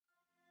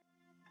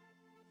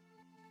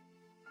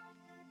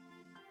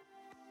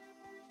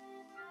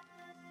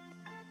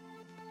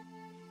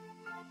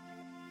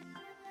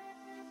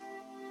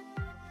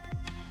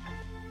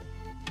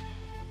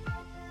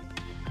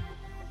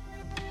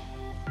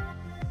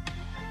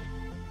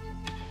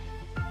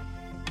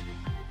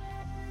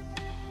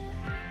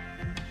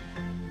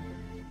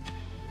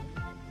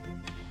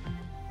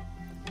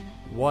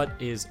What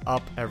is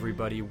up,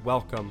 everybody?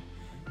 Welcome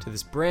to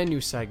this brand new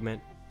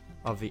segment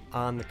of the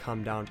On the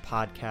Come Down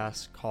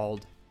podcast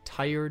called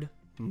Tired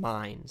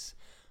Minds.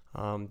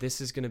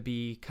 This is going to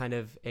be kind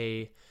of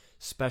a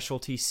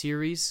specialty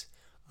series,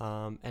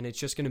 and it's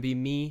just going to be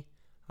me,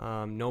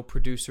 no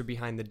producer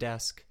behind the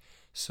desk.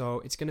 So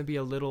it's going to be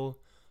a little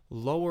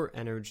lower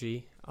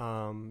energy,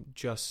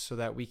 just so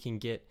that we can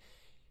get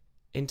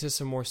into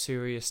some more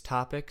serious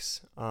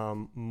topics,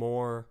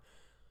 more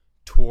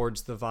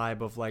towards the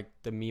vibe of like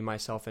the Me,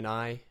 Myself, and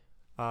I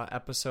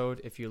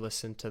episode, if you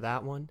listen to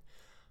that one.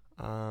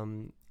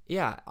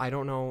 I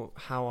don't know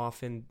how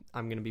often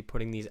I'm going to be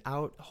putting these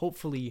out,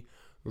 hopefully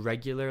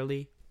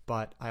regularly,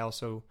 but I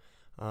also,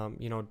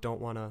 don't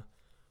want to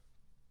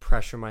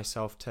pressure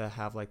myself to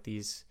have like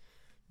these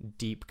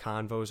deep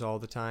convos all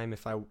the time.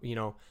 If I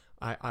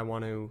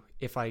want to,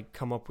 if I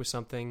come up with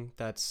something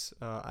that's,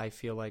 I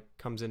feel like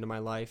comes into my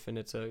life and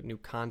it's a new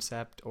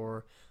concept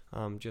or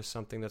just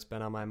something that's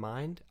been on my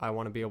mind, I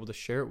want to be able to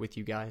share it with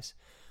you guys.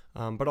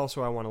 But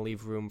also I want to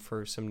leave room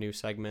for some new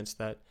segments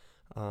that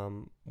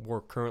we're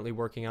currently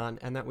working on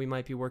and that we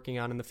might be working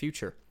on in the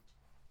future.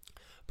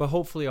 But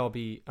hopefully I'll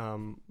be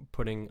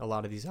putting a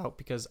lot of these out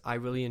because I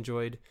really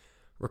enjoyed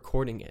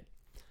recording it.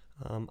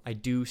 I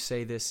do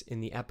say this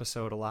in the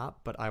episode a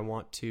lot, but I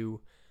want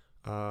to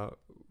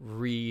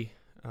reiterate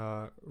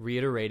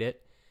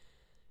it.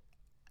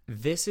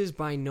 This is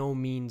by no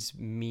means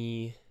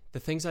me. The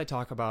things I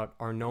talk about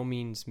are no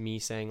means me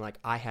saying like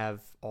I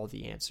have all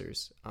the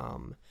answers,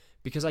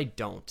 because I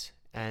don't,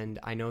 and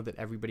I know that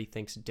everybody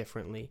thinks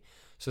differently.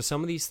 So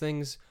some of these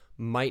things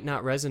might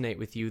not resonate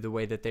with you the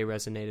way that they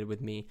resonated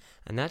with me,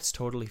 and that's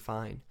totally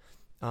fine.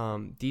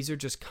 These are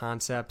just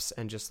concepts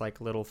and just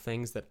like little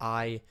things that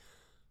I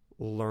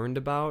learned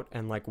about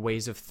and like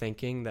ways of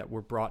thinking that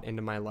were brought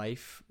into my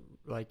life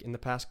like in the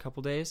past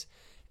couple days,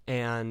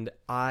 and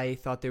I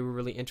thought they were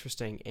really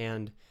interesting,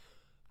 and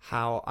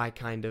how I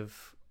kind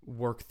of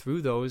work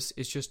through those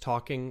is just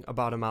talking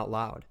about them out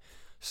loud.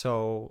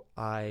 So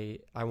I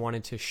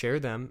wanted to share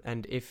them,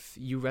 and if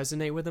you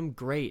resonate with them,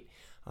 great.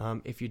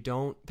 If you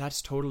don't,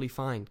 that's totally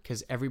fine,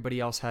 because everybody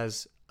else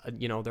has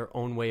their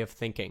own way of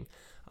thinking.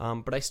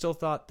 But I still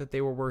thought that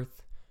they were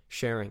worth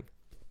sharing.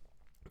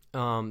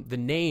 The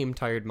name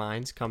Tired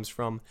Minds comes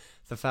from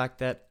the fact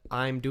that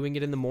I'm doing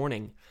it in the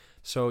morning,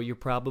 so you're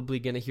probably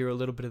going to hear a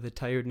little bit of the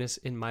tiredness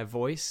in my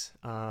voice,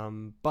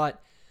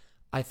 but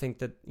I think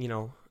that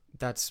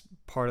that's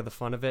part of the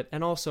fun of it.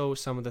 And also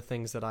some of the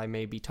things that I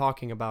may be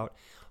talking about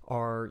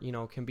are,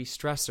 can be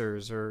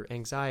stressors or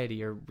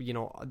anxiety or,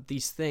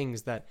 these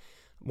things that,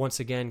 once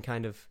again,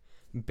 kind of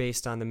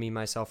based on the Me,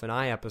 Myself, and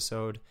I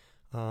episode,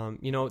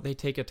 they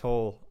take a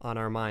toll on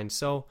our minds.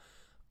 So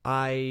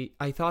I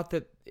thought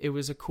that it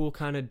was a cool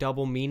kind of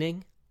double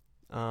meaning.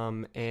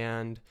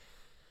 And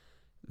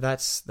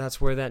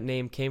that's where that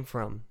name came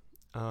from.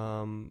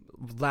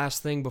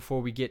 Last thing before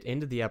we get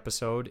into the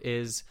episode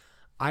is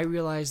I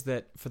realized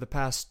that for the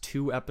past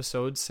 2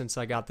 episodes since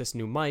I got this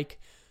new mic,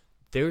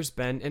 there's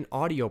been an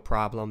audio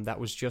problem that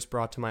was just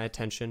brought to my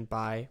attention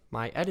by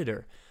my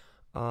editor.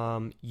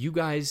 You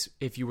guys,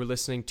 if you were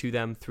listening to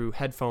them through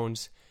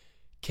headphones,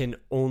 can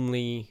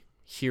only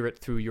hear it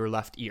through your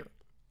left ear.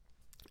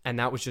 And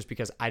that was just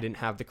because I didn't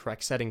have the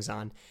correct settings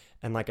on.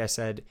 And like I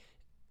said,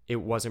 it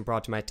wasn't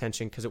brought to my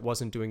attention because it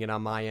wasn't doing it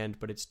on my end,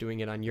 but it's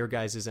doing it on your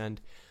guys' end.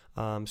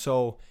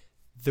 So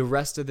the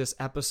rest of this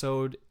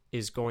episode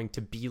is going to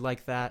be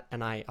like that,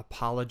 and I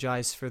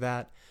apologize for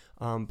that.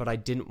 But I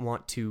didn't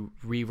want to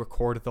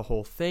re-record the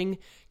whole thing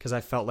because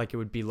I felt like it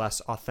would be less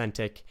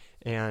authentic,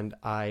 and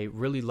I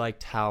really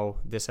liked how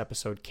this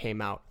episode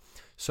came out.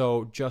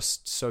 So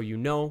just so you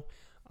know,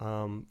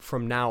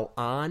 from now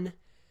on,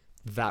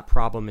 that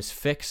problem is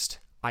fixed.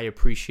 I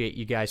appreciate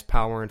you guys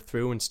powering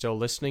through and still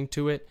listening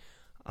to it.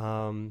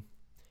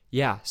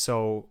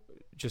 So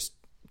just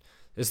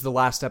this is the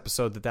last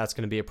episode that's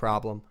going to be a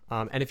problem.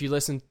 And if you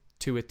listen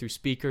to it through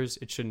speakers,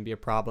 it shouldn't be a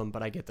problem,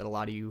 but I get that a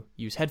lot of you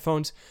use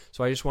headphones.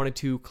 So I just wanted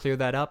to clear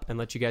that up and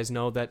let you guys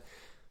know that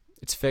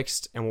it's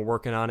fixed and we're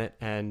working on it,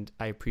 and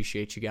I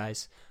appreciate you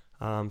guys.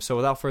 So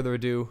without further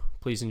ado,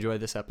 please enjoy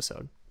this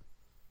episode.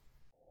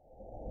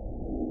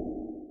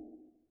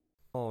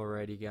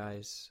 Alrighty,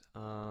 guys.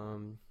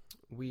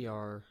 We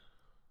are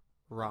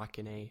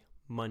rocking a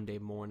Monday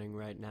morning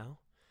right now.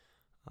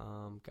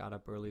 Got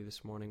up early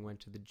this morning,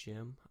 went to the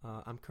gym.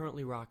 I'm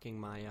currently rocking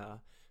my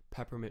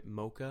peppermint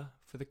mocha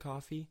for the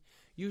coffee.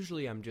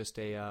 Usually I'm just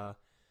a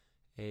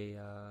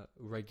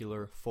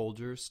regular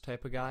Folgers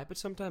type of guy, but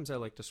sometimes I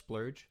like to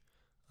splurge,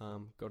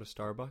 go to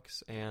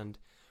Starbucks, and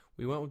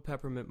we went with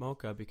peppermint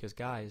mocha because,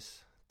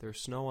 guys,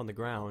 there's snow on the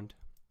ground,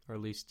 or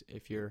at least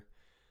if you're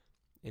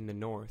in the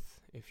north.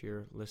 If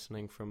you're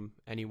listening from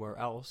anywhere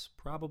else,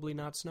 probably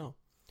not snow.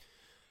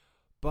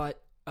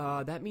 But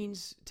that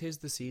means 'tis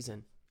the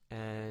season,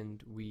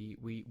 and we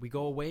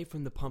go away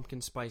from the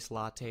pumpkin spice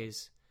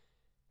lattes.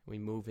 We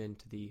move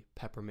into the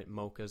peppermint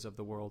mochas of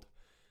the world.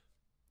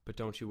 But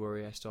don't you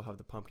worry, I still have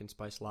the pumpkin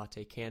spice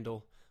latte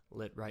candle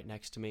lit right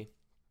next to me.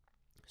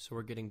 So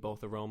we're getting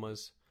both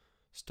aromas,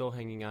 still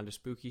hanging on to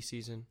spooky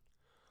season,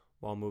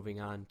 while moving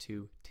on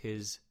to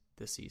 'Tis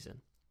the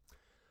Season.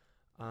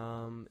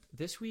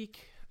 This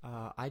week,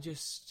 I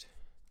just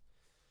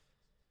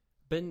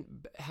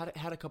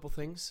had a couple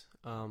things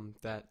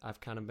that I've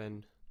kind of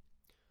been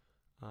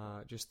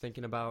just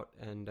thinking about,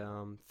 and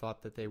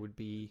thought that they would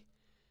be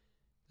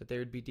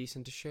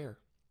decent to share.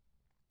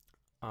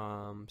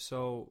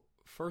 So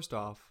first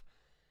off,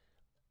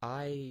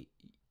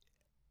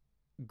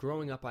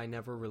 growing up, I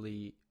never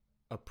really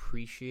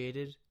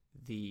appreciated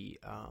the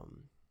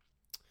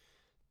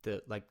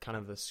like kind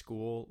of the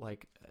school,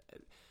 like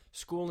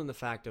school in the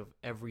fact of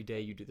every day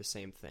you do the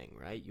same thing,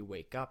 right? You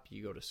wake up,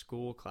 you go to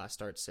school, class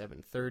starts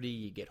 7:30,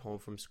 you get home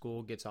from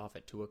school, gets off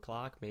at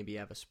 2:00, maybe you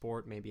have a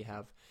sport, maybe you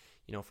have,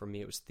 for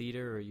me it was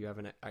theater, or you have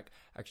an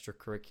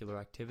extracurricular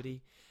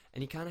activity,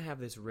 and you kind of have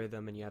this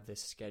rhythm and you have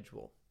this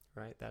schedule,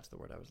 right? That's the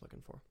word I was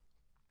looking for.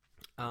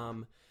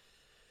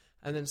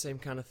 And then same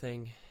kind of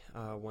thing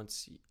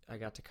once I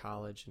got to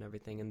college and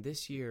everything. And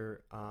this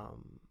year,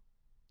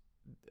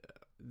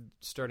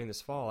 starting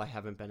this fall, I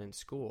haven't been in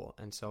school.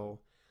 And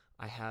so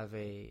I have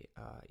I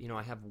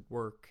have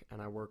work,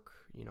 and I work,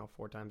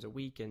 4 times a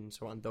week. And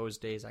so on those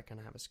days, I kind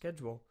of have a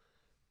schedule.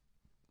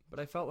 But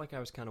I felt like I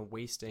was kind of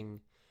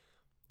wasting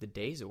the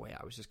days away.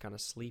 I was just kind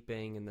of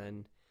sleeping. And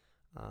then,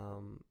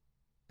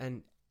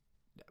 and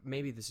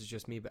maybe this is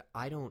just me, but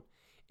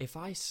if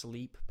I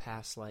sleep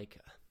past like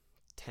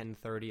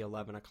 10:30,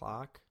 11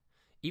 o'clock,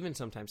 even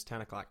sometimes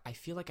 10 o'clock, I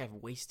feel like I've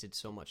wasted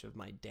so much of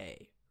my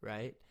day,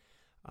 right?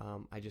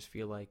 I just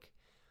feel like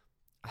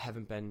I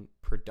haven't been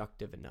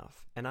productive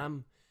enough. And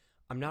I'm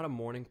not a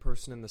morning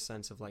person in the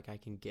sense of like I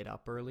can get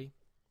up early,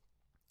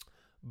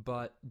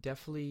 but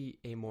definitely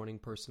a morning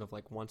person of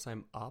like once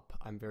I'm up,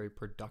 I'm very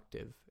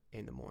productive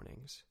in the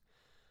mornings.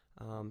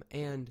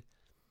 And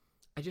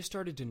I just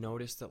started to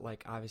notice that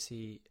like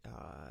obviously,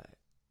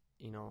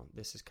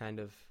 this is kind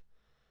of,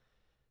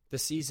 the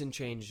season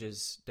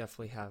changes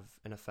definitely have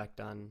an effect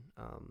on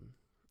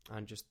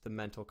just the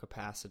mental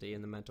capacity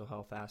and the mental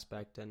health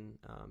aspect. And,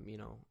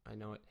 I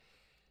know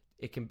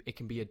it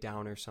can be a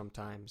downer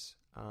sometimes.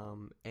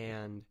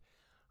 And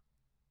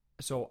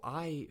so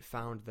I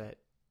found that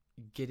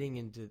getting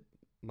into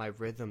my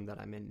rhythm that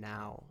I'm in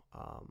now,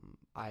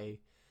 I've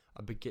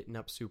been getting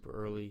up super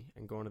early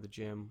and going to the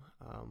gym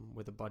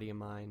with a buddy of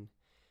mine.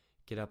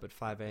 Get up at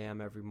 5 a.m.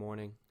 every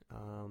morning.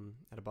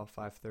 At about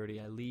 5:30,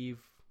 I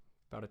leave.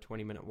 About a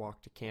 20-minute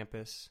walk to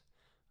campus,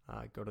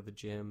 go to the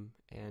gym,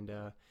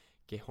 and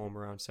get home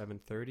around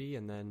 7:30.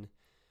 And then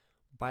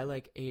by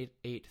like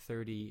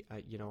 8:30,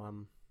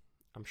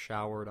 I'm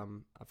showered.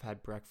 I've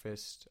had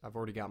breakfast. I've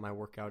already got my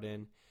workout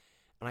in,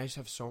 and I just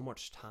have so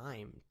much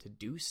time to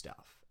do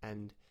stuff.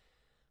 And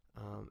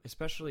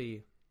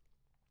especially,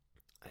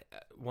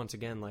 once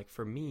again, like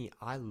for me,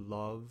 I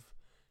love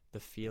the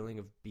feeling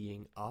of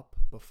being up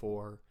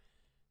before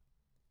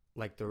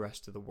like the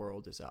rest of the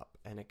world is up.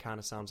 And it kind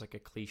of sounds like a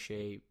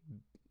cliche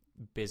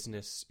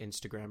business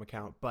Instagram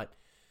account, but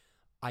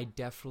I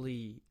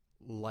definitely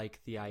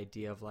like the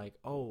idea of like,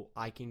 oh,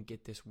 I can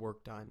get this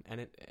work done.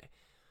 And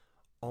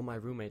all my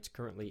roommates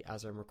currently,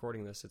 as I'm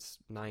recording this, it's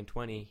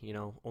 9:20,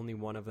 only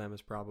one of them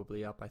is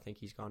probably up. I think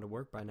he's gone to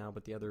work by now,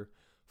 but the other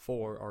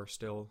 4 are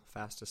still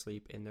fast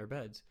asleep in their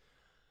beds.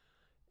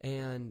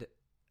 And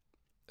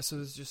so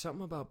there's just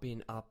something about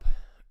being up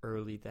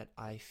early that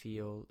I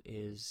feel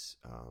is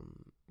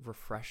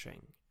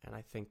refreshing, and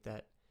I think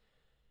that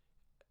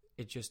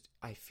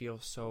I feel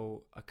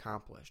so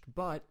accomplished.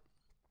 But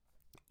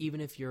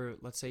even if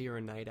let's say you're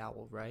a night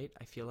owl, right?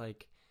 I feel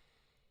like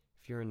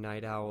if you're a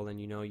night owl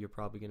and you're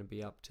probably going to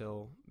be up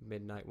till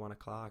midnight, 1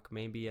 o'clock,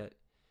 maybe at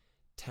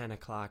 10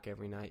 o'clock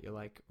every night, you're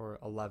like, or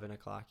 11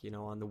 o'clock,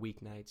 on the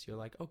weeknights, you're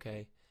like,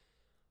 okay,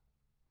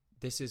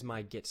 this is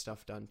my get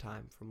stuff done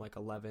time from like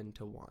 11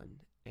 to 1.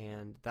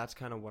 And that's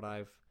kind of what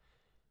I've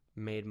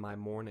made my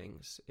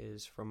mornings,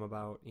 is from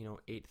about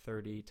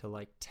 8:30 to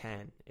like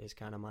 10 is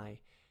kind of my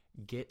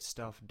get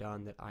stuff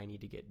done that I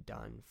need to get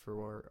done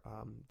for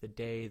the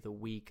day, the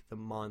week, the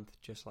month.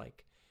 Just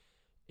like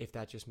if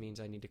that just means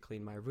I need to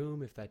clean my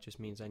room, if that just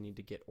means I need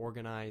to get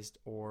organized,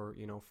 or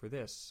for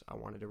this I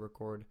wanted to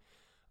record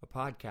a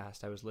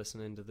podcast. I was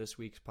listening to this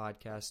week's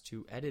podcast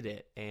to edit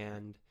it,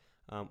 and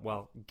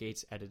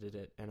Gates edited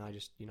it, and I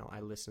just I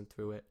listened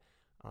through it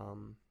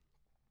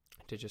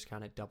to just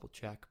kind of double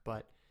check.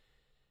 But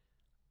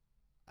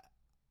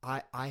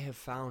I have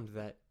found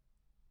that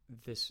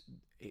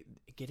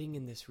getting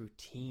in this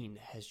routine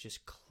has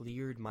just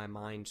cleared my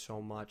mind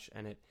so much,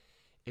 and it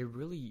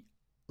really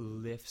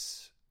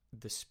lifts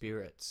the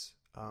spirits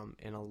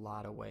in a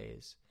lot of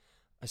ways,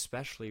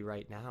 especially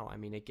right now. I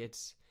mean, it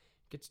gets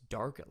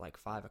dark at like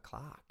 5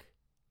 o'clock.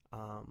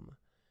 I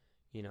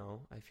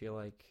feel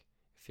like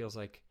it feels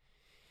like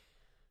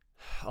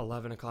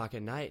 11 o'clock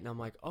at night, and I'm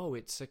like, oh,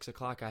 it's 6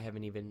 o'clock. I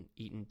haven't even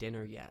eaten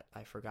dinner yet.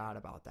 I forgot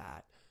about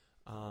that.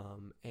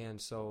 And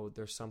so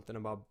there's something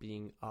about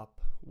being up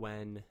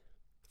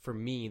for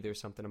me, there's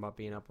something about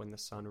being up when the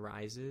sun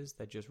rises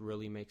that just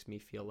really makes me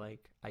feel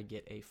like I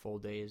get a full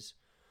day's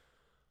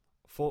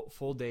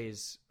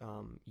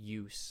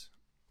use.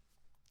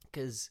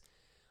 Because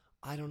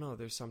I don't know.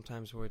 There's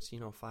sometimes where it's,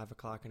 5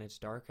 o'clock and it's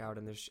dark out,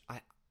 and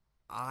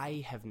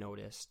I have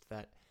noticed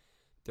that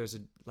there's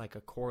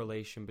a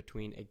correlation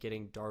between it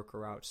getting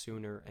darker out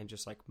sooner and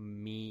just like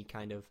me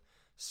kind of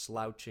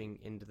slouching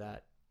into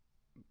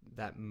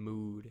that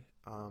mood.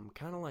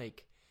 Kind of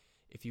like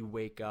if you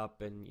wake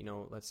up and,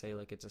 let's say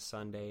like it's a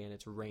Sunday and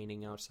it's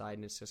raining outside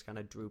and it's just kind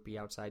of droopy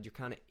outside, you're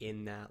kind of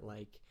in that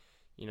like,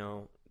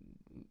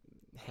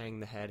 hang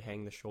the head,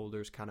 hang the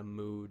shoulders kind of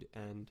mood.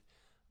 And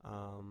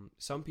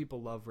some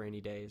people love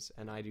rainy days,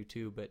 and I do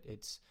too, but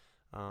it's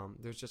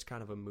there's just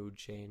kind of a mood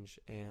change,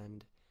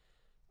 and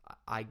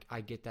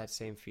I get that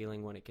same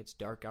feeling when it gets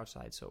dark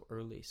outside so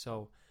early.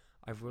 So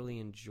I've really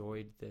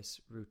enjoyed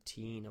this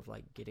routine of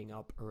like getting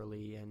up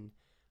early and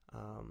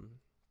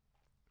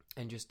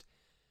just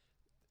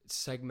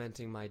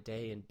segmenting my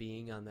day and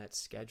being on that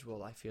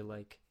schedule. I feel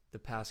like the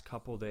past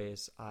couple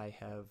days I've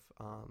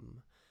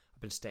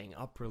been staying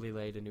up really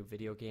late. A new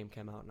video game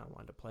came out and I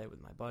wanted to play it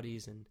with my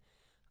buddies, and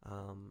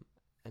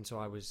so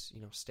I was,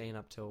 staying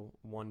up till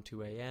 1,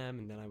 2 a.m.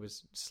 and then I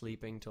was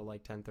sleeping till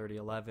like 10:30,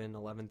 11,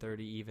 11:30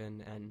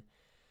 even, and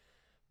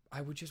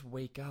I would just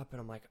wake up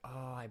and I'm like,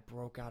 oh, I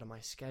broke out of my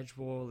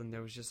schedule, and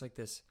there was just like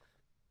this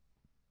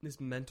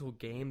mental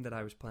game that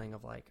I was playing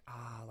of like,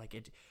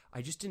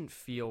 I just didn't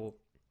feel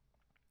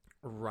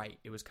right.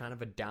 It was kind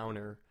of a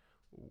downer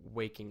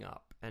waking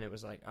up, and it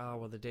was like, oh,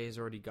 well, the day's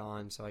already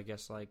gone, so I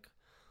guess like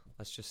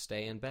let's just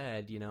stay in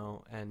bed,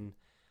 and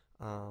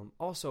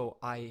also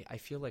I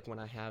feel like when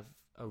I have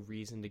a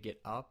reason to get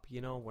up,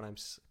 when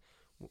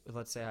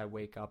let's say I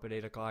wake up at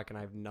 8 o'clock and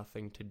I have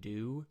nothing to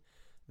do,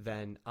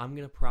 then I'm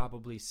going to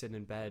probably sit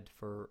in bed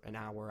for an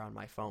hour on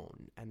my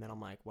phone. And then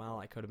I'm like, well,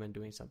 I could have been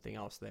doing something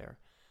else there.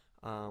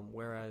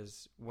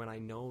 Whereas when I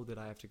know that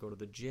I have to go to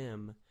the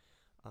gym,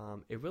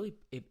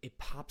 it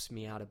pops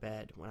me out of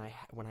bed when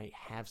I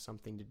have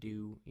something to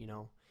do,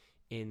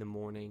 in the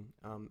morning.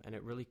 And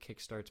it really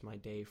kickstarts my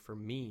day for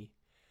me.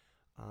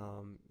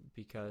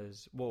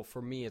 Because, well,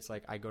 for me, it's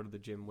like I go to the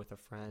gym with a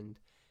friend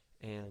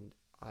and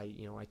I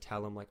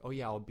tell him like, oh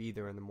yeah, I'll be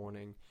there in the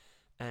morning.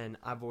 And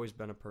I've always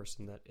been a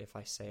person that if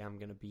I say I'm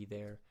going to be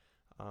there,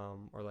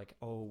 or like,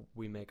 oh,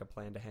 we make a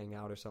plan to hang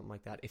out or something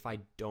like that, if I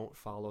don't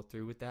follow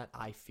through with that,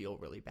 I feel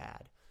really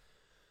bad.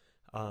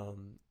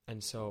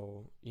 And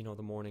so,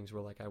 the mornings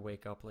where like I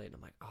wake up late and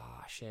I'm like,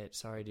 oh shit,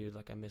 sorry dude,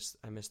 like I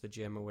missed the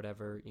gym or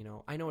whatever,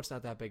 I know it's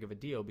not that big of a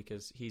deal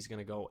because he's going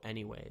to go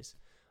anyways.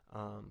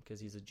 Because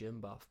he's a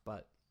gym buff,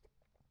 but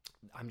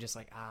I'm just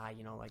like,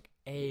 like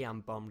A,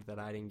 I'm bummed that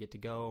I didn't get to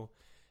go,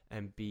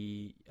 and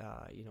B,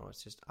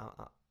 it's just,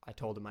 I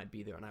told him I'd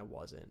be there and I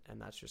wasn't, and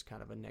that's just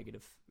kind of a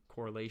negative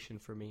correlation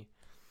for me.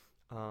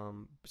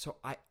 So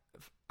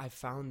I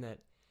found that,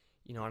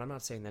 and I'm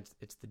not saying that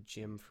it's the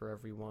gym for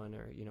everyone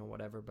or,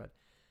 whatever, but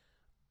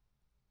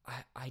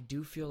I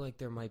do feel like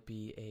there might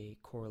be a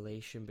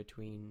correlation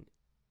between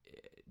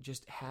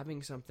just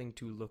having something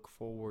to look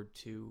forward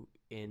to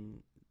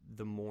in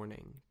the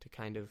morning to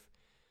kind of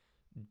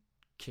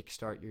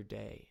kickstart your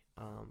day.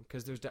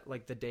 Because there's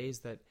like the days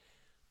that,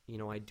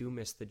 I do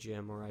miss the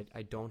gym or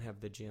I don't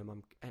have the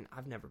gym. And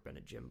I've never been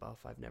a gym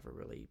buff. I've never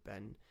really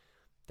been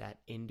that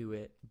into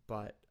it.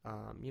 But,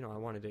 I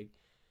wanted to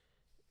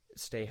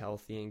stay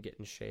healthy and get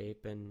in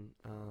shape. And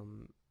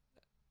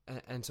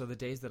so the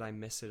days that I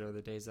miss it or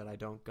the days that I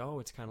don't go,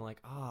 it's kind of like,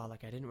 I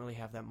didn't really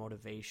have that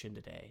motivation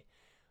today.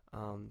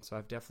 So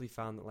I've definitely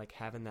found that like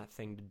having that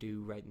thing to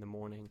do right in the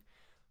morning,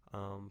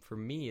 for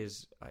me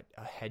is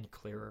a head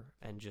clearer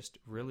and just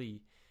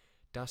really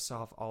dusts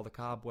off all the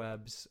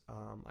cobwebs.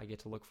 I get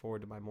to look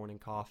forward to my morning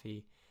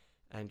coffee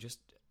and just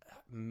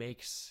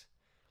makes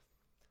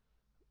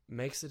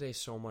the day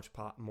so much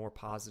more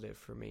positive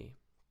for me.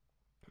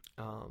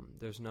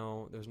 There's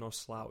no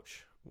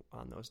slouch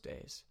on those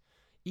days.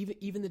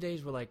 Even the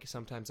days where like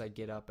sometimes I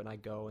get up and I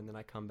go and then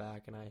I come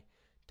back and I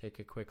take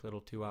a quick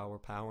little 2-hour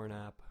power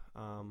nap.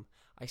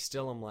 I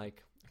still am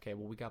like, okay,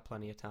 well, we got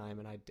plenty of time,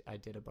 and I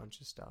did a bunch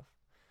of stuff.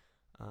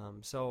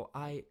 So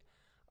I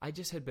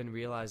just had been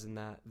realizing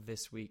that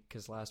this week,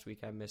 because last week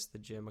I missed the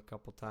gym a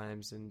couple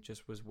times and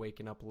just was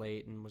waking up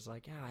late and was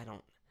like, yeah, I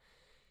don't.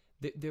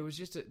 There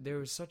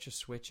was such a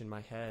switch in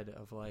my head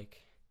of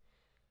like,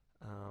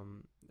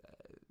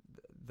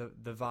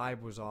 the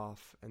vibe was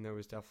off, and there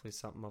was definitely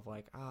something of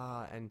like,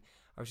 and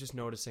I was just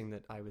noticing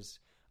that I was.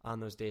 On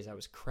those days I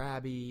was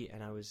crabby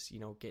and I was,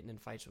 getting in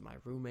fights with my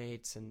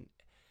roommates, and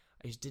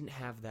I just didn't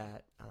have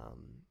that,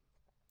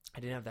 I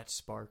didn't have that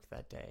spark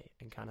that day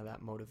and kind of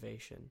that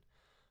motivation.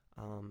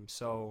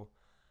 So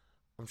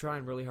I'm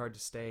trying really hard to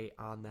stay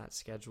on that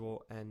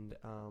schedule, and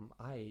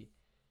I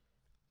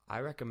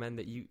recommend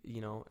that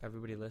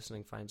everybody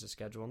listening finds a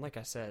schedule. And like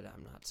I said,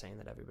 I'm not saying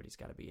that everybody's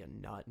got to be a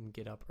nut and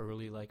get up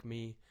early like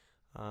me.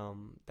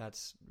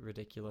 That's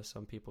ridiculous.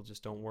 Some people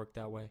just don't work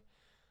that way.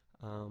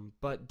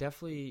 But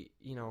definitely,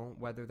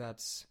 whether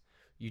that's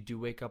you do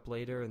wake up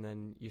later and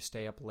then you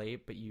stay up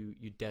late, but you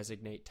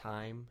designate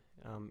time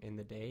in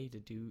the day to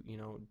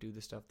do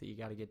the stuff that you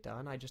got to get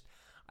done.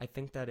 I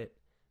think that it,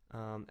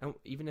 and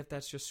even if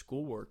that's just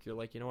schoolwork, you're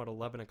like, at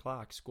 11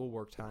 o'clock,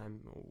 schoolwork time,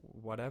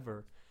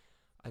 whatever.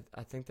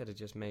 I think that it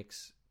just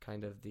makes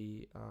kind of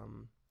the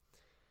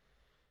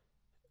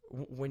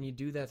when you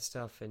do that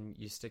stuff and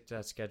you stick to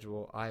that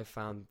schedule, I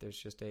found there's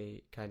just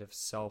a kind of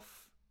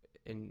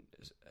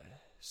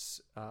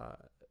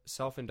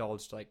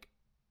self-indulged, like,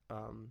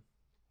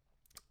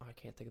 I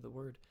can't think of the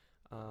word,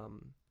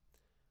 kind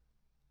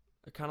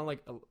of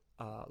like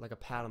a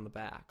pat on the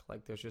back.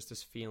 Like there's just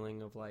this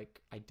feeling of like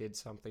I did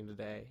something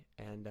today,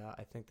 and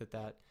I think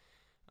that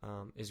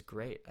is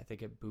great. I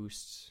think it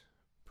boosts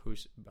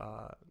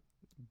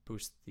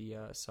the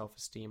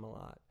self-esteem a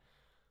lot.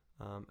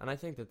 And I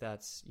think that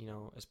that's,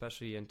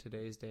 especially in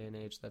today's day and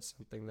age, that's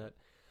something that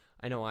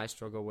I know I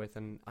struggle with,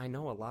 and I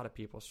know a lot of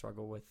people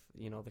struggle with,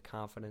 the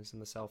confidence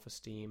and the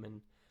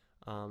self-esteem,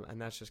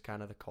 and that's just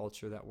kind of the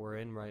culture that we're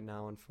in right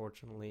now,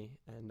 unfortunately.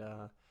 And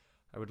I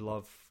would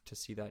love to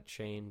see that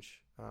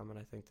change, and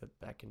I think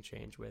that can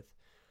change with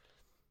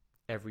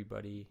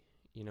everybody,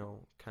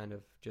 kind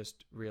of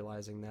just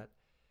realizing that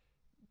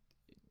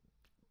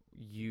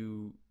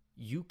you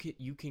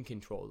can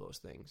control those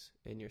things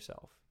in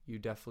yourself. You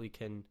definitely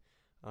can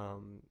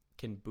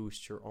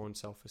boost your own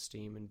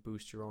self-esteem and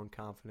boost your own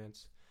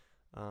confidence.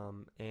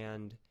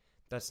 And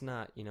that's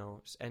not,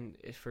 and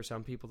if for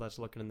some people that's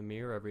looking in the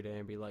mirror every day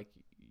and be like,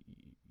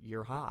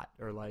 you're hot,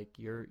 or like,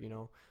 you're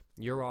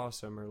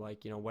awesome, or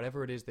like,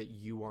 whatever it is that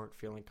you aren't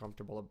feeling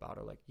comfortable about,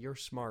 or like, you're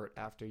smart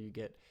after you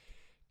get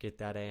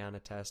that A on a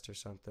test or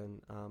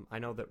something. I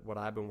know that what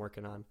I've been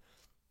working on,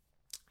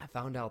 I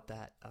found out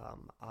that,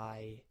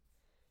 I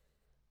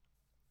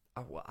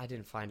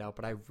didn't find out,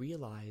 but I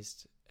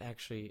realized,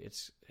 actually,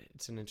 it's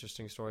an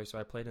interesting story. So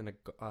I played in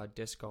a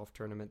disc golf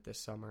tournament this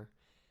summer,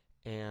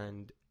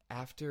 and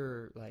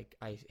after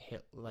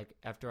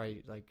after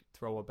I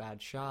throw a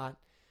bad shot,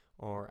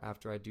 or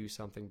after I do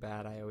something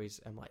bad, I always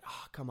am like,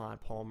 oh, come on,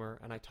 Palmer,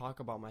 and I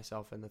talk about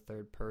myself in the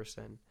third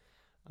person,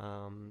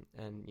 and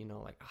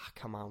like, ah, oh,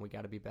 come on, we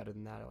got to be better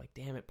than that, or like,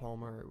 damn it,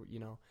 Palmer,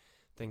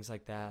 things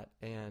like that.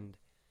 And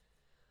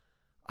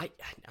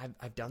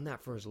I've done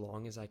that for as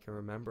long as I can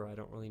remember. I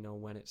don't really know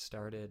when it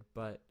started,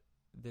 but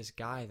this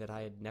guy that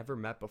I had never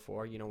met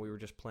before, we were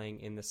just playing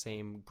in the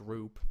same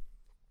group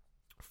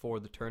for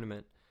the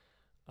tournament.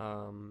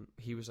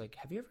 He was like,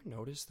 have you ever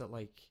noticed that,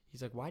 like,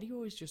 he's like, why do you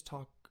always just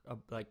talk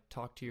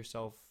to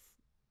yourself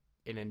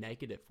in a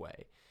negative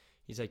way?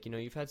 He's like,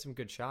 you've had some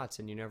good shots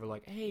and you never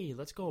like, hey,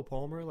 let's go,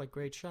 Palmer, like,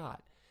 great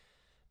shot.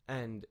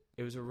 And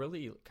it was a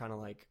really kind of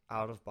like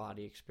out of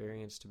body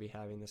experience to be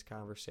having this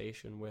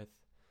conversation with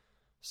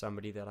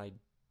somebody that I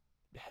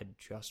had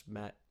just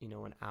met,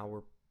 an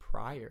hour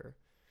prior.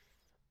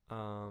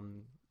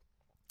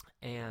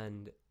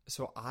 And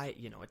so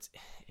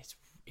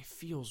it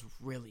feels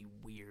really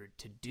weird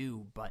to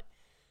do, but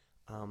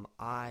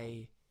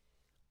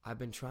I've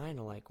been trying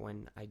to, like,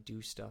 when I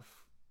do stuff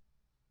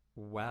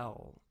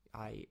well,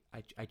 I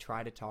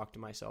try to talk to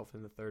myself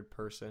in the third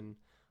person,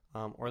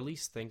 or at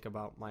least think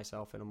about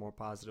myself in a more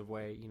positive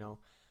way.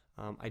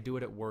 I do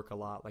it at work a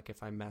lot. Like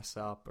if I mess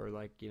up, or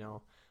like,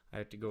 I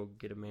have to go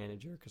get a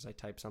manager because I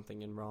type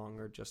something in wrong,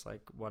 or just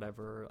like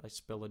whatever, I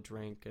spill a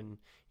drink, and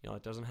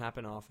it doesn't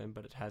happen often,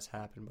 but it has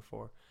happened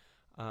before.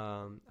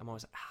 I'm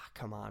always like,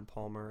 come on,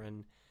 Palmer.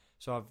 And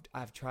so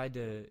I've tried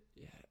to,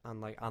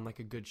 on like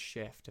a good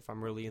shift, if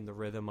I'm really in the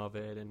rhythm of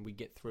it and we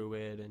get through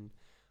it, and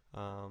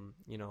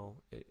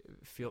it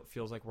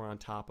feels like we're on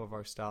top of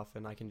our stuff,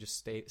 and I can just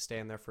stay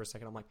in there for a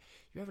second. I'm like,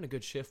 you're having a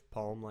good shift,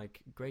 Palm,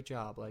 like, great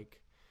job,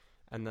 like.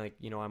 And like,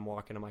 I'm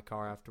walking to my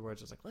car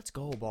afterwards. I was like, let's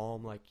go,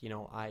 Balm. Like,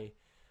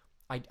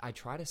 I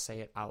try to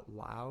say it out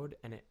loud,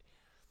 and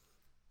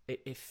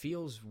it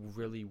feels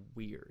really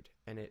weird,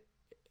 and it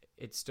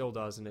still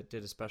does, and it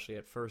did, especially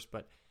at first.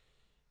 But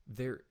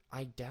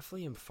I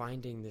definitely am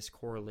finding this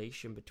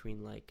correlation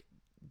between like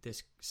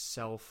this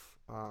self.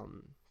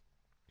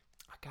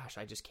 Gosh,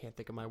 I just can't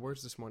think of my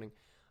words this morning.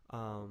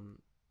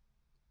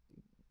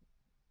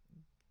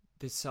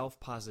 This self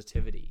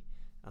positivity.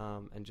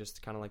 And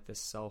just kind of like this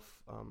self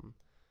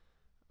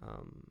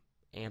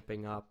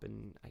amping up,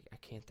 and I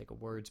can't think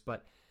of words,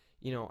 but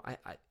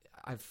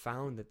I've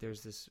found that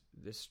there's this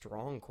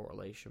strong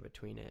correlation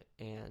between it,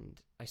 and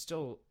I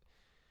still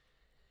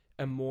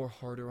am more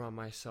harder on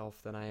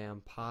myself than I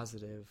am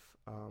positive,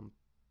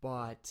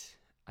 but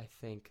I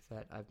think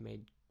that I've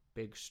made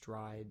big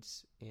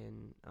strides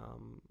in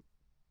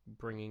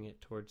bringing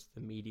it towards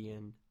the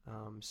median.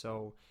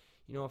 So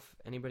if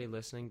anybody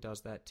listening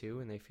does that too,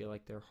 and they feel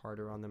like they're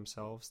harder on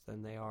themselves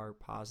than they are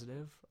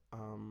positive,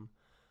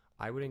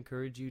 I would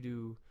encourage you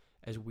to,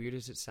 as weird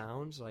as it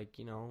sounds, like,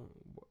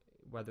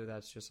 whether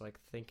that's just like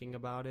thinking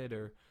about it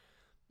or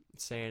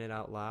saying it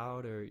out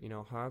loud, or,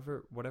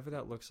 whatever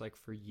that looks like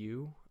for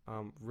you,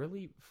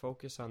 really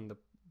focus on the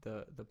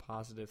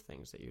positive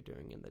things that you're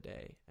doing in the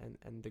day,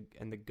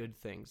 and the good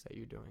things that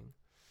you're doing.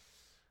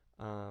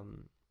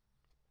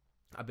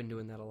 I've been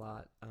doing that a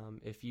lot.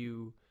 If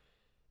you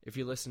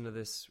listen to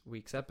this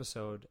week's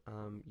episode,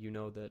 you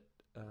know that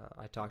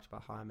I talked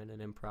about how I'm in an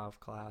improv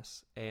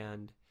class,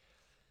 and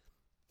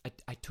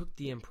I took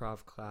the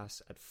improv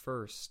class at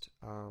first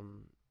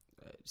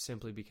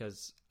simply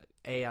because,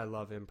 A, I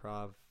love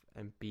improv,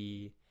 and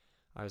B,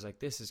 I was like,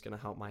 this is going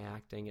to help my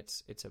acting.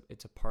 It's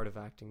a part of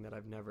acting that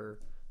I've never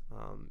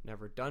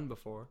done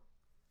before.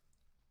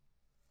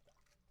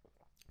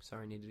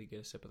 Sorry, I needed to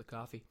get a sip of the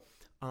coffee.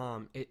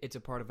 It's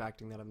a part of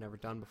acting that I've never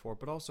done before,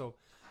 but also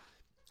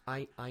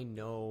I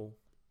know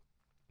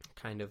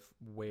kind of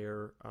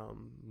where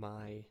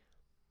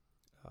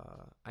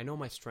I know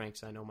my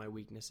strengths, I know my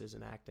weaknesses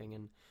in acting,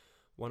 and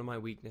one of my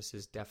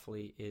weaknesses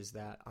definitely is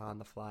that on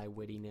the fly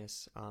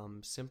wittiness,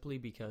 simply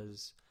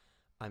because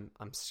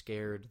I'm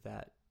scared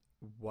that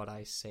what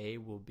I say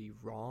will be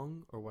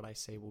wrong or what I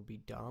say will be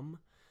dumb.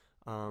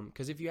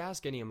 Because if you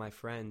ask any of my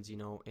friends,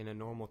 in a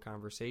normal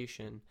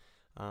conversation,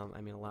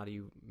 I mean, a lot of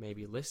you may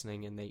be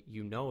listening and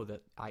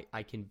that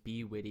I can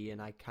be witty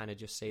and I kind of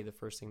just say the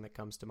first thing that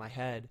comes to my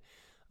head,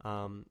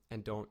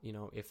 and don't,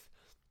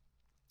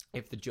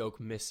 if the joke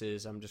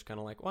misses, I'm just kind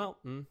of like, well,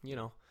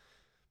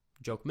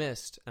 joke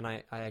missed. And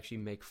I actually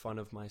make fun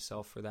of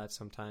myself for that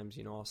sometimes.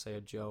 I'll say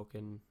a joke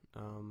and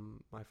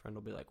my friend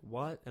will be like,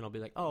 what? And I'll be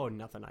like, oh,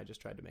 nothing. I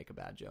just tried to make a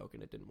bad joke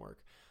and it didn't work.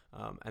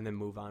 And then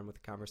move on with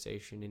the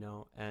conversation,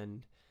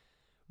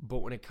 but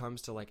when it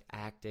comes to like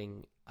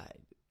acting,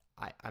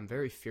 I'm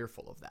very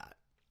fearful of that.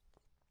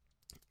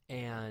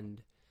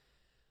 And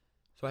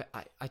so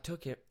I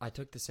took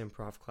this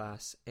improv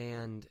class,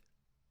 and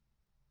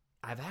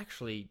I've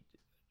actually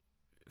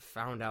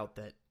found out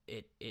that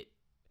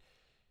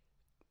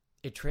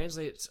it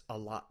translates a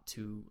lot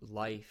to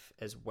life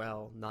as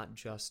well, not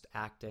just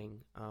acting.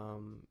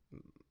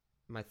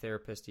 My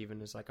therapist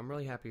even is like, I'm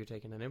really happy you're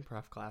taking an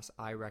improv class.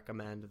 I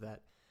recommend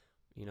that,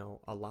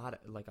 a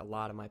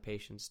lot of my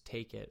patients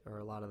take it, or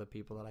a lot of the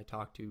people that I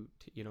talk to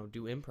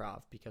do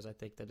improv, because I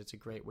think that it's a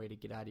great way to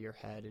get out of your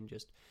head and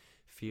just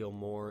feel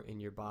more in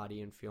your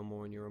body and feel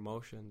more in your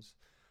emotions.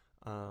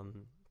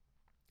 And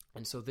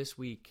so this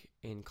week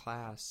in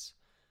class,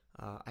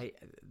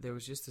 there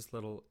was just this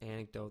little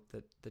anecdote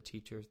that the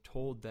teacher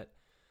told that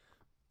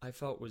I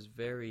felt was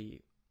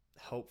very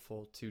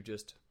helpful to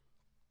just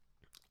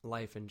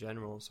life in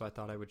general. So I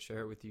thought I would share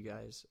it with you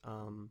guys.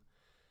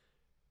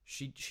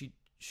 She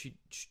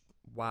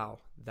wow,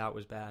 that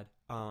was bad.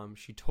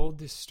 She told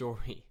this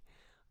story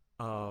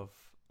of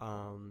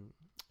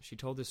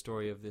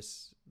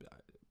this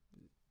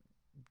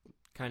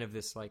kind of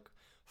this like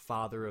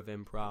father of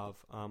improv.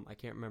 I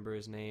can't remember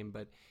his name,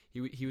 but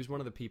he was one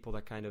of the people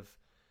that kind of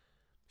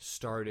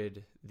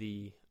started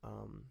the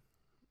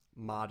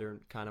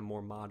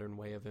more modern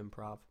way of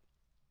improv.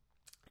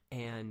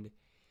 And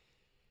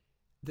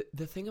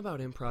the thing about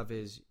improv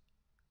is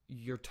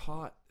you're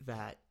taught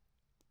that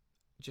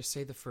just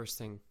say the first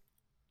thing,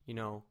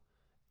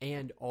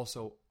 and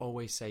also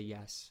always say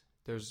yes.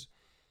 There's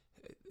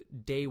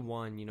day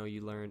one,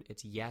 you learn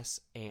it's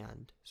yes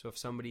and. So if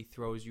somebody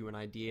throws you an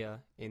idea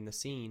in the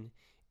scene,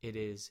 it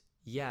is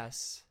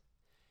yes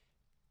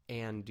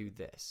and do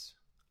this.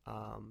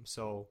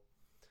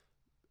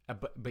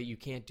 But you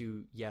can't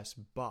do yes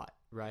but,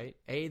 right?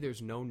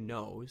 There's no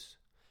no's,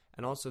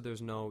 and also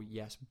there's no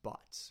yes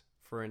buts.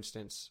 For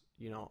instance,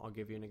 I'll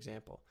give you an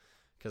example,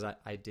 because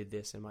I did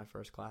this in my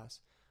first class.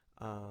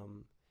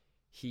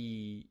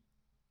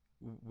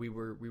 We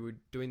were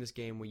doing this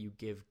game where you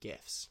give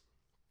gifts.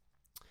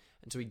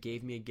 And so he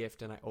gave me a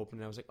gift, and I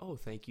opened it. I was like, oh,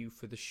 thank you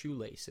for the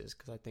shoelaces,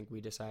 because I think we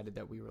decided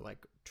that we were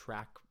like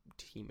track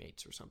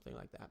teammates or something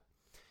like that.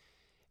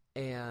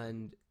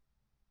 And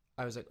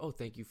I was like, oh,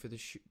 thank you for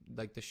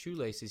the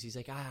shoelaces. He's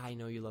like, I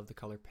know you love the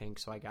color pink,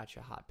 so I got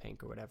you a hot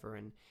pink or whatever.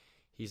 And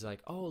he's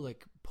like, oh,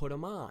 like, put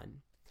them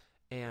on.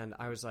 And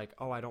I was like,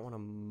 oh, I don't want to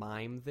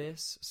mime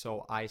this.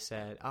 So I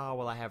said, oh,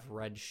 well, I have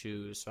red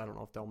shoes, so I don't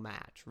know if they'll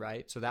match,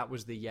 right? So that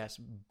was the yes,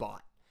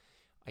 but.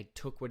 I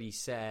took what he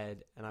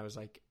said, and I was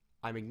like,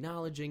 I'm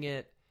acknowledging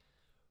it,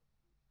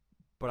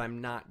 but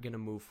I'm not going to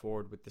move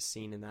forward with the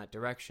scene in that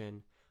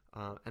direction.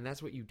 And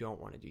that's what you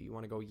don't want to do. You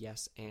want to go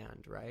yes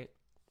and, right?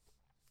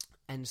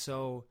 And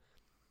so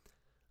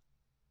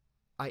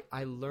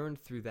I learned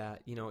through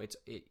that,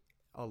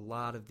 a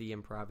lot of the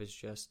improv is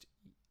just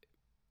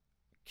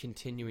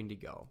continuing to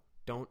go.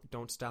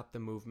 Don't stop the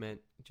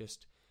movement.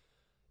 Just,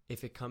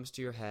 if it comes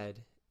to your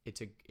head,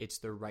 it's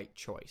the right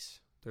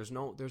choice. There's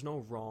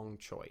no wrong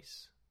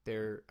choice.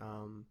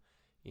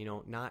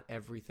 Not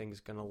everything's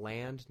going to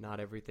land. Not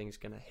everything's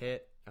going to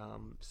hit.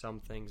 Some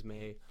things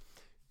may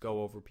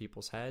go over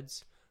people's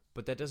heads,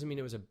 but that doesn't mean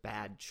it was a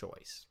bad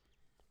choice.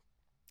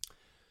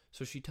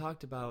 So she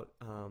talked about,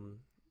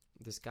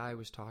 this guy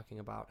was talking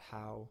about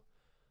how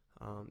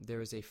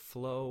there is a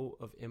flow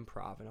of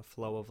improv and a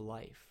flow of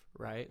life,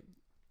 right?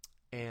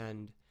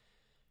 And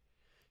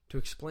to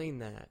explain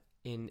that,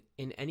 in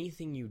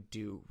anything you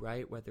do,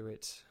 right, whether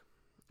it's,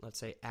 let's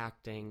say,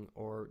 acting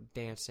or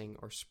dancing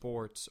or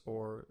sports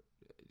or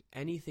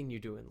anything you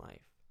do in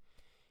life,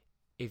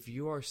 if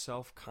you are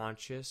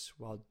self-conscious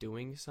while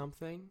doing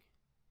something,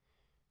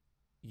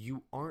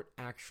 you aren't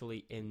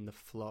actually in the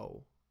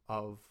flow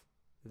of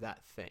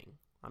that thing.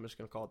 I'm just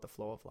going to call it the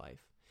flow of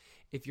life.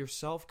 If you're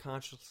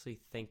self-consciously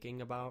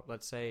thinking about,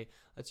 let's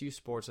use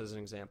sports as an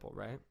example,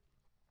 right?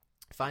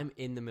 If I'm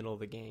in the middle of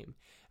the game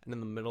and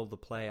in the middle of the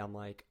play, I'm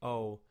like,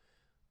 oh,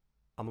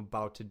 I'm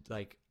about to,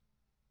 like,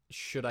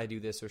 should I do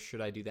this or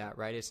should I do that,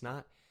 right? It's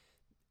not,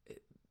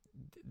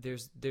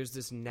 there's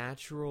this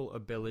natural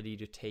ability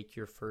to take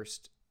your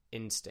first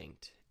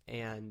instinct,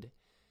 and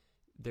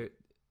there,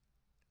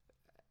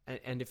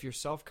 and if you're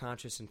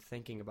self-conscious and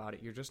thinking about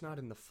it, you're just not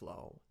in the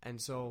flow.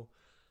 And so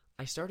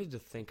I started to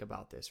think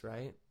about this,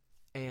 right?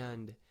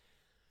 And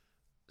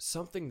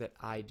something that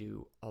I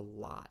do a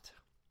lot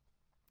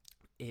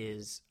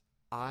is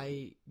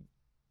I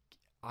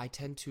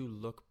tend to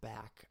look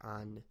back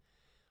on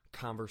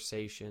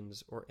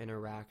conversations or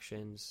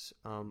interactions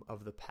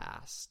of the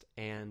past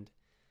and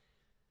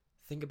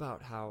think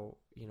about how,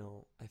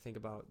 I think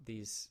about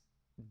these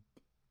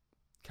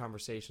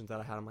conversations that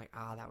I had. I'm like,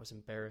 that was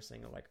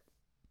embarrassing. Or like,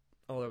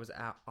 oh, that was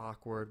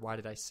awkward. Why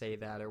did I say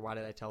that? Or why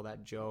did I tell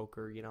that joke?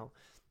 Or,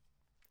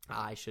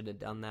 I should have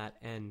done that.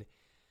 And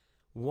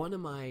one of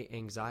my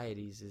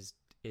anxieties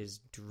is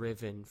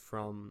driven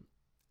from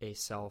a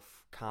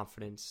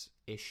self-confidence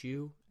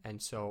issue.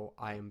 And so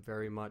I am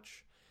very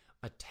much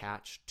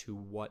attached to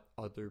what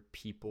other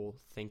people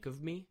think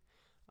of me.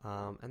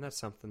 And that's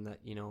something that,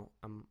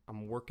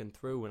 I'm working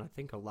through, and I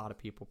think a lot of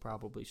people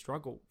probably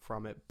struggle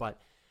from it. But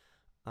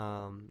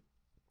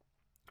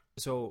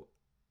so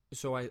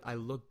I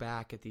look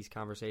back at these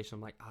conversations,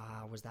 I'm like,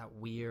 was that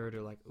weird?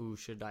 Or like, ooh,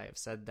 should I have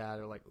said that?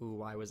 Or like, ooh,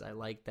 why was I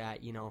like that?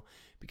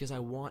 Because I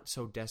want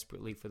so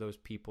desperately for those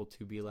people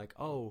to be like,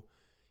 oh,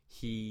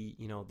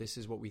 this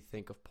is what we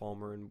think of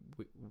Palmer, and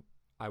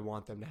I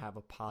want them to have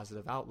a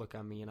positive outlook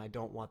on me, and I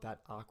don't want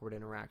that awkward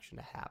interaction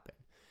to happen.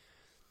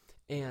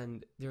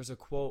 And there's a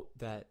quote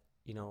that,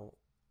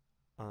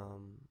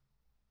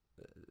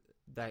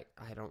 that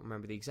I don't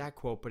remember the exact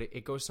quote, but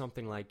it goes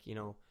something like,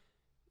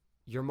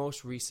 your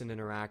most recent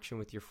interaction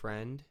with your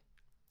friend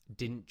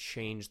didn't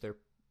change their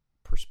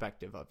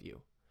perspective of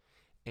you.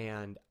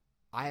 And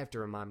I have to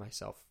remind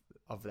myself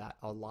of that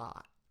a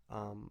lot.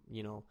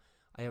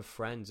 I have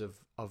friends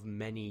of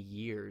many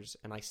years,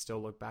 and I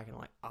still look back and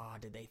I'm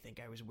like, did they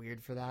think I was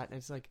weird for that? And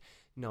it's like,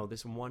 no,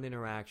 this one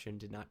interaction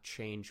did not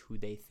change who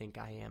they think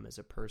I am as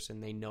a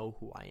person. They know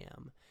who I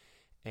am.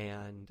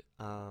 And,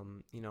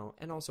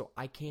 and also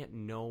I can't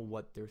know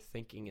what they're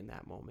thinking in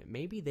that moment.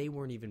 Maybe they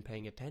weren't even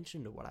paying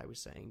attention to what I was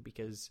saying,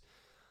 because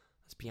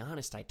let's be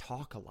honest, I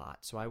talk a lot.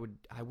 So I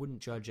wouldn't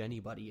judge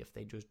anybody if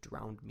they just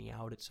drowned me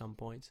out at some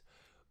points.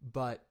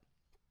 But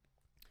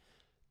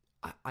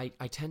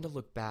I tend to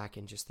look back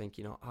and just think,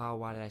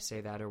 why did I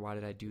say that? Or why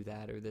did I do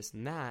that? Or this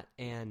and that.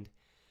 And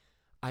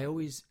I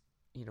always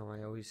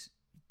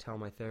tell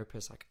my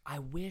therapist, like, I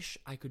wish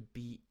I could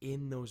be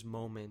in those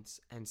moments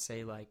and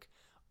say like,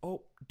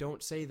 oh,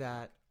 don't say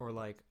that. Or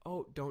like,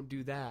 oh, don't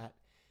do that.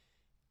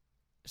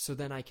 So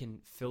then I can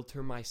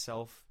filter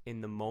myself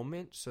in the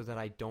moment so that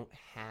I don't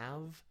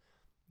have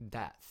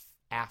that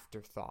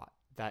afterthought,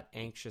 that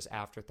anxious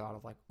afterthought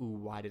of like, ooh,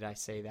 why did I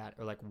say that?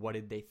 Or like, what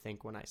did they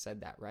think when I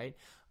said that, right?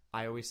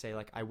 I always say,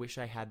 like, I wish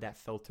I had that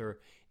filter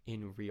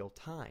in real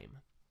time.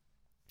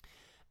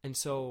 And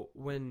so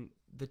when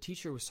the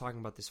teacher was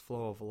talking about this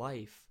flow of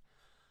life,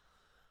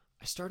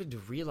 I started to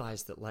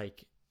realize that,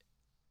 like,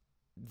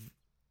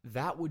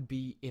 that would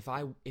be, if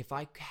I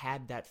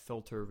had that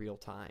filter real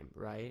time,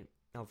 right?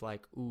 Of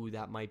like, ooh,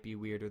 that might be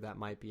weird or that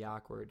might be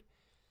awkward.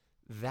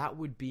 That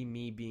would be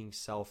me being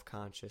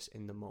self-conscious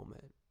in the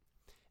moment.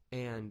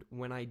 And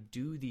when I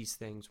do these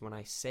things, when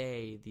I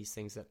say these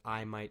things that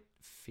I might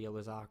feel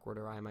as awkward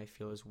or I might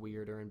feel as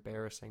weird or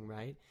embarrassing,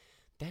 right?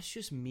 That's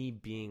just me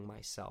being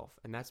myself.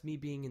 And that's me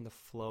being in the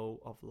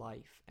flow of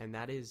life. And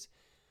that is,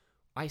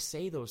 I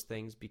say those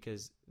things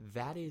because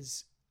that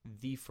is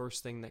the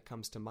first thing that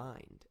comes to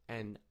mind.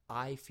 And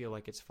I feel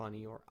like it's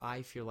funny, or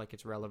I feel like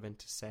it's relevant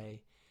to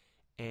say.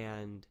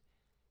 And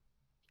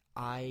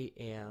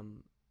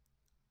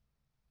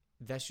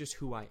that's just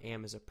who I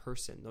am as a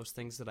person. Those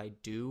things that I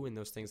do and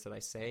those things that I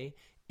say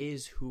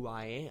is who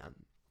I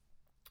am.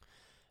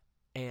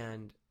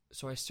 And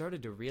so I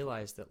started to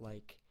realize that,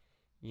 like,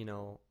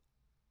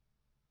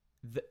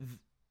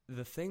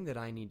 the thing that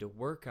I need to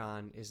work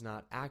on is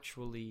not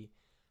actually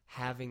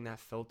having that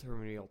filter in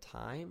real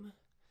time.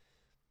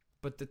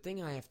 But the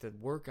thing I have to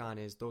work on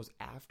is those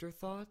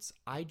afterthoughts.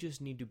 I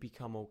just need to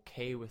become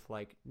okay with,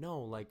 like,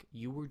 no, like,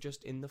 you were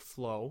just in the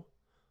flow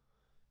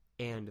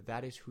and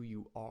that is who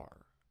you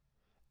are.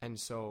 And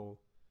so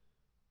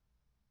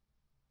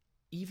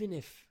even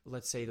if,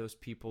 let's say, those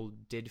people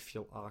did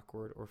feel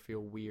awkward or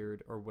feel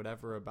weird or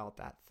whatever about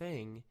that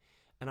thing,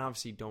 and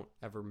obviously don't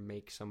ever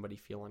make somebody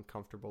feel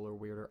uncomfortable or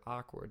weird or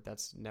awkward.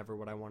 That's never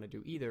what I want to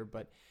do either.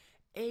 But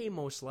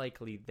most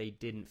likely they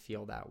didn't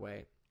feel that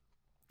way.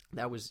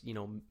 That was,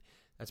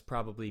 that's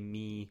probably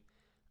me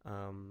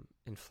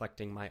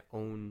inflecting my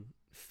own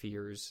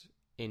fears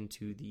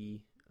into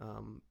the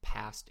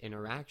past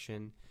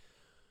interaction.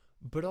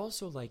 But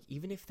also, like,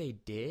 even if they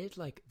did,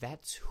 like,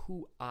 that's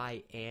who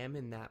I am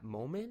in that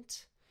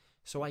moment.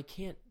 So I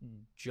can't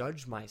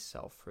judge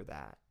myself for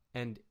that.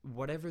 And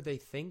whatever they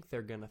think,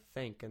 they're going to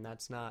think. And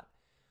that's not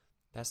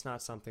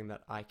something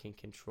that I can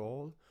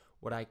control.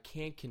 What I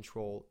can't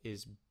control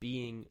is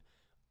being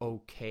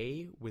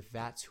okay with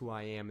that's who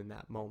I am in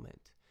that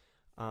moment.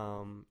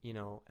 And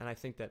I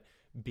think that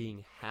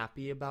being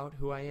happy about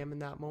who I am in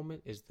that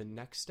moment is the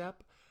next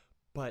step.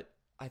 But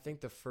I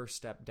think the first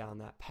step down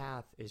that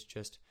path is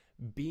just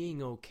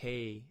being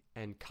okay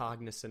and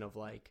cognizant of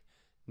like,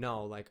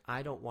 no, like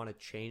I don't want to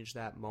change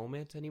that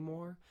moment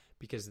anymore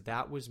because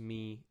that was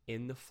me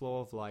in the flow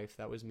of life.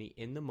 That was me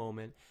in the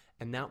moment.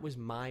 And that was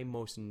my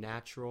most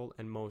natural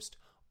and most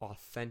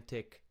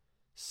authentic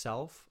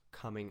self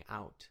coming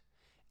out.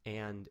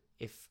 And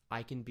if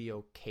I can be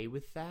okay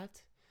with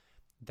that,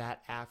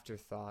 that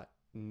afterthought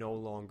no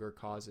longer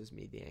causes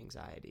me the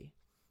anxiety.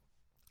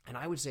 And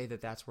I would say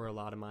that that's where a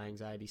lot of my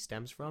anxiety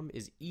stems from,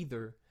 is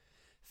either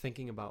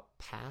thinking about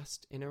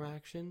past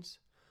interactions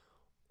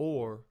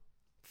or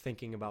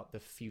thinking about the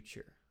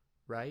future,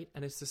 right?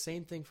 And it's the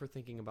same thing for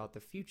thinking about the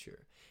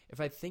future.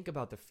 If I think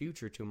about the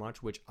future too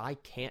much, which I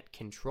can't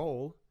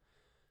control,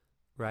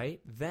 right?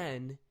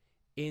 Then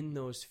in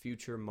those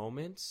future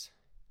moments,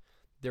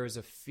 there is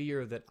a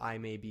fear that I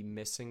may be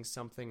missing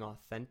something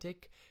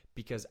authentic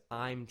because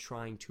I'm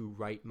trying to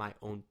write my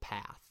own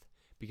path,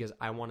 because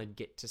I want to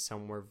get to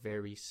somewhere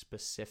very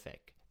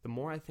specific. The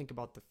more I think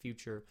about the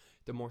future,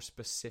 the more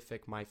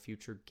specific my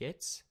future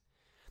gets,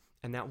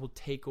 and that will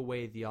take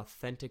away the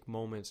authentic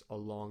moments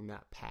along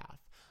that path.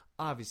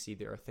 Obviously,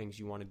 there are things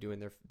you want to do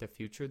in the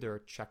future. There are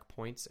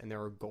checkpoints and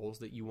there are goals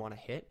that you want to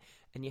hit,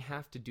 and you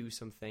have to do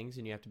some things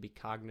and you have to be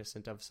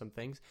cognizant of some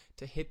things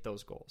to hit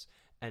those goals.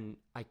 And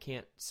I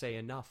can't say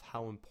enough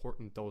how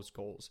important those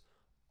goals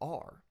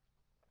are.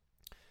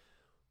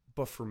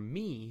 But for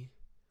me,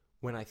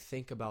 when I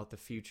think about the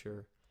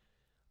future,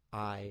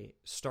 I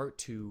start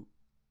to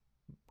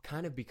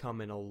kind of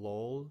become in a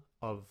lull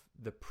of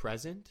the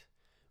present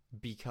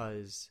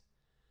because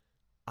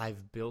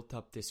I've built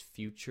up this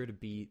future to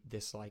be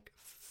this like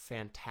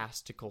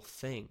fantastical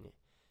thing,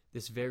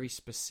 this very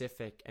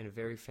specific and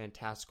very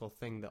fantastical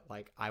thing that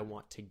like I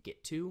want to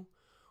get to,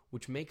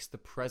 which makes the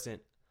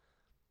present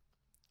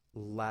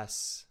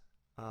less.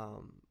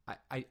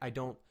 I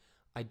don't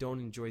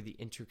enjoy the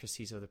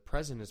intricacies of the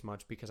present as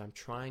much because I'm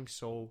trying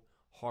so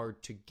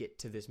hard to get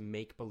to this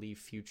make-believe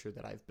future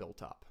that I've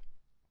built up,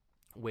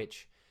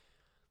 which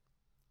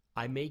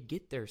I may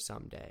get there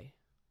someday,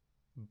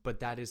 but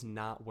that is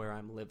not where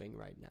I'm living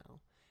right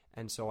now.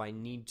 And so I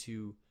need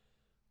to,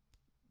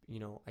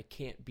 I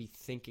can't be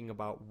thinking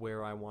about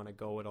where I want to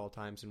go at all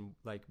times and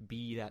like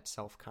be that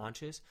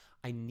self-conscious.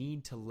 I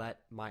need to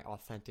let my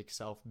authentic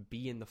self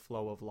be in the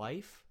flow of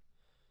life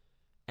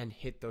and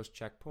hit those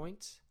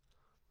checkpoints.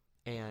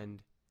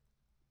 And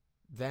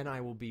then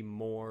I will be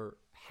more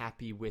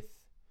happy with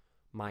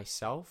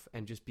myself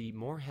and just be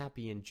more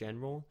happy in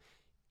general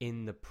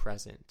in the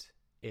present.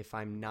 If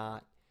I'm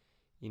not,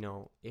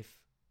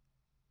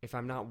 if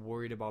I'm not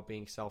worried about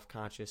being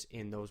self-conscious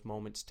in those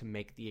moments to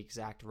make the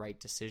exact right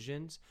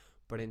decisions,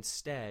 but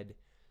instead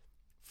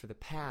for the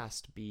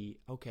past be,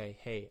 okay,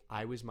 hey,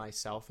 I was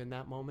myself in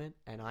that moment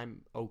and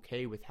I'm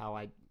okay with how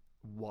I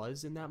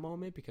was in that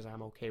moment because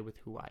I'm okay with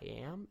who I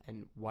am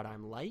and what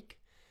I'm like.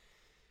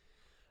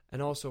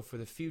 And also for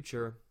the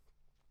future,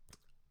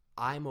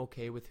 I'm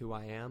okay with who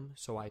I am,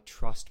 so I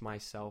trust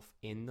myself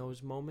in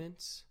those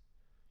moments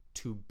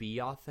to be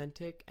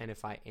authentic, and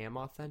if I am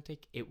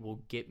authentic, it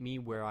will get me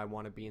where I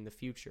want to be in the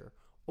future.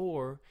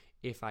 Or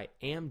if I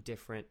am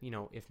different,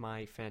 if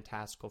my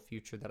fantastical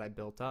future that I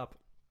built up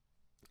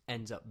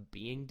ends up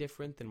being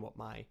different than what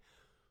my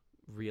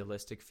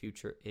realistic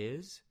future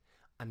is,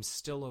 I'm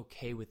still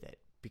okay with it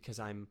because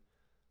I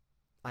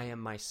am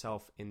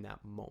myself in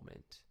that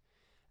moment.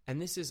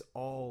 And this is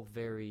all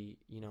very,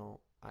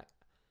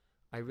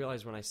 I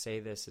realize when I say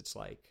this, it's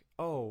like,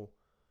 oh,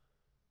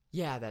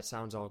 yeah, that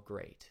sounds all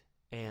great.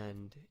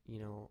 And,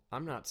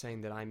 I'm not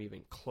saying that I'm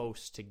even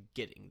close to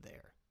getting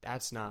there.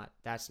 That's not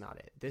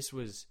it. This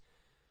was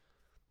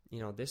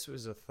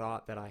a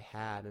thought that I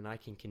had, and I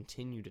can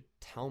continue to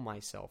tell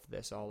myself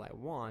this all I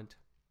want.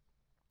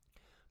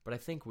 But I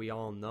think we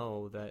all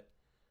know that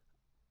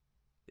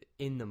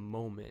in the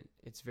moment,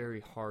 it's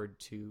very hard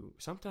to,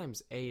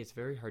 sometimes it's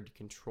very hard to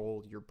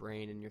control your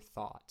brain and your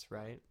thoughts,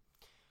 right?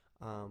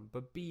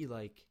 But B,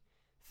 like,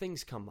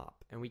 things come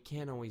up and we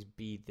can't always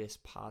be this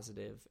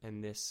positive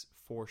and this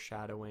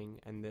foreshadowing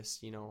and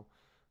this,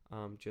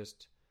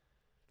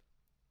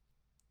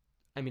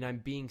 I'm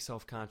being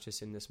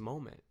self-conscious in this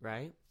moment,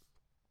 right?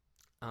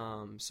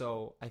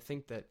 So I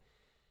think that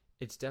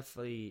it's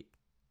definitely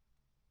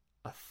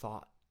a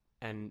thought,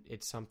 and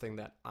it's something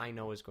that I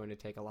know is going to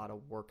take a lot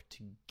of work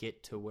to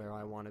get to where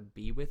I want to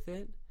be with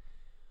it.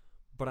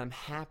 But I'm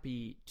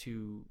happy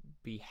to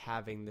be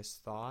having this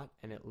thought,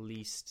 and at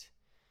least,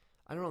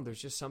 I don't know,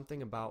 there's just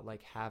something about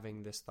like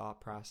having this thought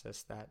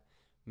process that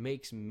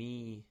makes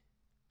me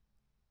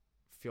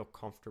feel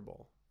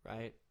comfortable,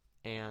 right?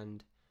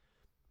 And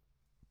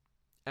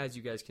as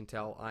you guys can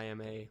tell, I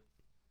am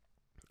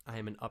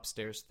an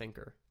upstairs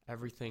thinker.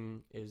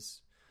 Everything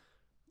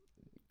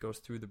goes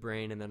through the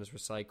brain and then is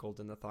recycled,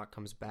 and the thought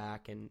comes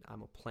back, and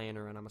I'm a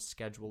planner and I'm a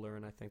scheduler,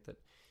 and I think that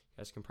you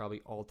guys can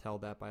probably all tell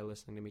that by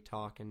listening to me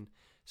talk. And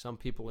some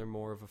people are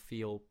more of a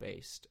feel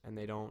based, and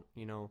they don't,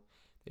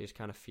 They just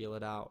kind of feel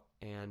it out.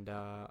 And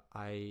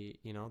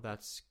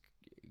that's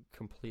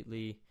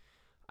completely,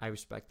 I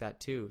respect that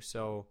too.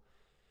 So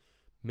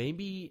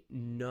maybe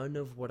none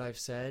of what I've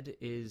said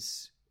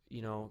is,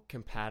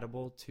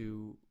 compatible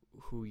to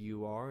who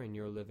you are and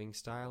your living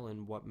style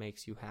and what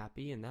makes you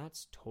happy, and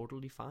that's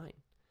totally fine.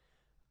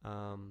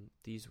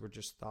 These were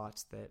just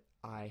thoughts that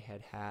I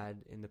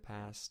had in the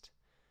past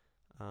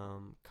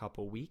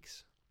couple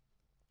weeks,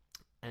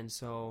 and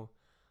so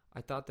I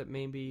thought that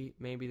maybe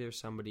there's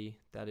somebody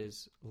that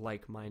is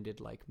like-minded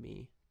like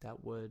me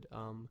that would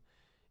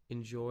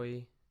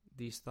enjoy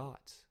these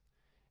thoughts.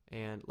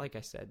 And like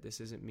I said,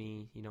 this isn't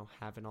me,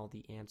 having all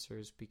the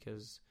answers,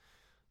 because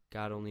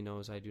God only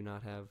knows I do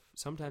not have.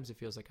 Sometimes it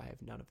feels like I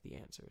have none of the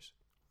answers.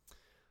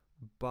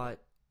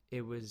 But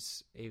it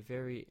was a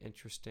very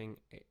interesting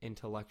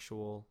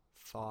intellectual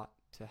thought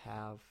to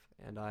have,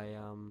 and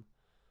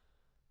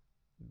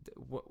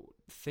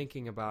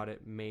thinking about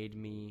it made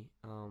me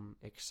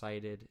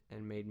excited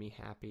and made me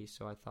happy.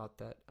 So I thought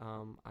that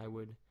I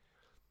would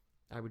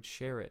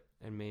share it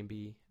and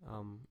maybe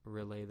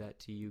relay that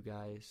to you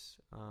guys,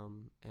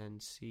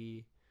 and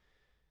see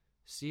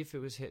if it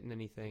was hitting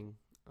anything.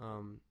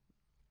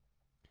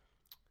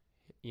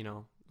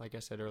 Like I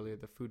said earlier,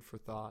 the food for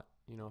thought.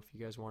 If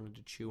you guys wanted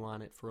to chew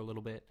on it for a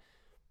little bit,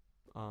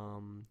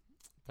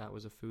 that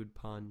was a food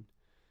pun.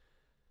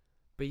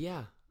 But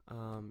yeah,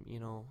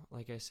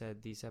 like I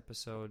said, these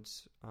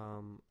episodes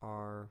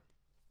are,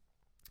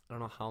 I don't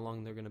know how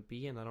long they're going to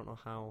be, and I don't know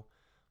how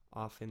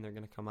often they're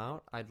going to come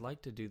out. I'd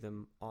like to do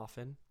them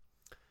often,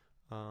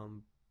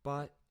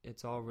 but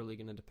it's all really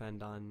going to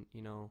depend on,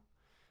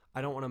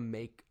 I don't want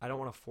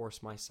to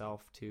force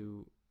myself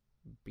to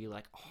be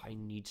like, oh, I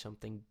need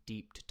something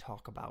deep to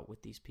talk about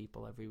with these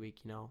people every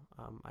week,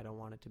 I don't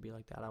want it to be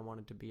like that. I want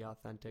it to be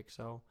authentic.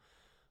 So,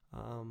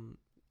 and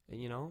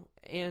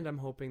I'm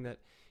hoping that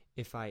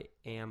if I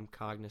am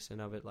cognizant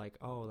of it,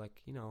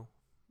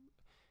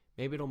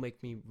 maybe it'll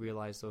make me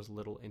realize those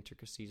little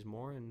intricacies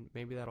more, and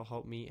maybe that'll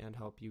help me and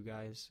help you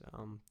guys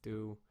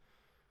through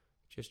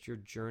just your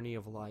journey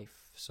of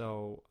life.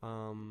 So,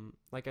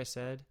 like I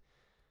said,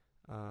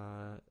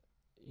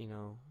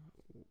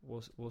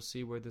 we'll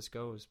see where this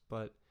goes,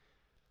 but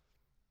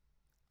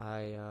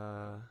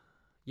the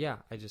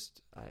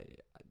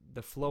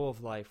flow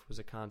of life was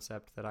a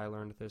concept that I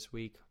learned this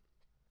week,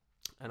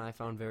 and I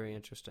found very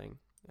interesting,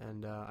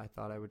 and I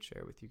thought I would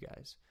share with you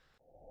guys.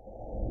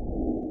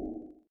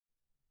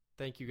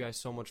 Thank you guys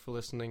so much for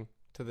listening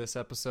to this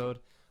episode.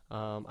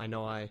 I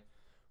know I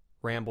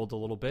rambled a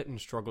little bit and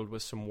struggled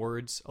with some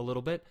words a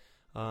little bit,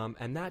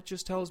 and that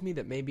just tells me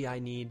that maybe I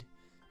need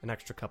an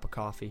extra cup of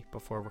coffee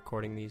before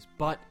recording these,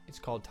 but it's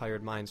called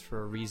Tired Minds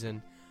for a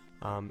reason,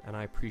 and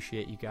I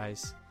appreciate you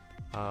guys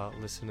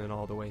listening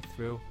all the way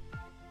through.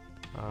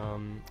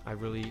 I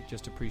really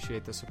just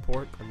appreciate the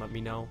support, and let me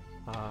know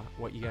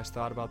what you guys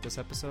thought about this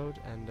episode,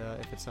 and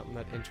if it's something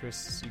that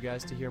interests you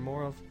guys to hear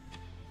more of.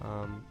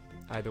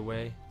 Either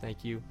way,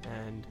 thank you,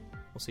 and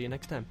we'll see you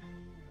next time.